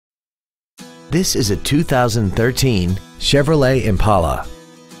This is a 2013 Chevrolet Impala.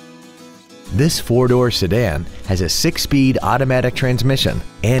 This four-door sedan has a 6-speed automatic transmission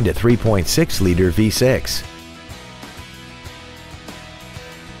and a 3.6-liter V6.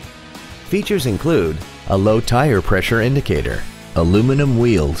 Features include a low tire pressure indicator, aluminum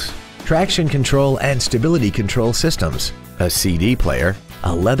wheels, traction control and stability control systems, a CD player,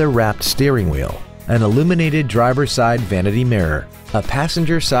 a leather-wrapped steering wheel, an illuminated driver's side vanity mirror, a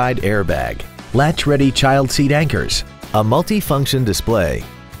passenger side airbag, latch-ready child seat anchors, a multi-function display,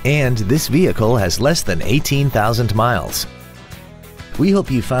 and this vehicle has less than 18,000 miles. We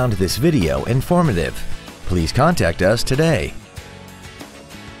hope you found this video informative. Please contact us today.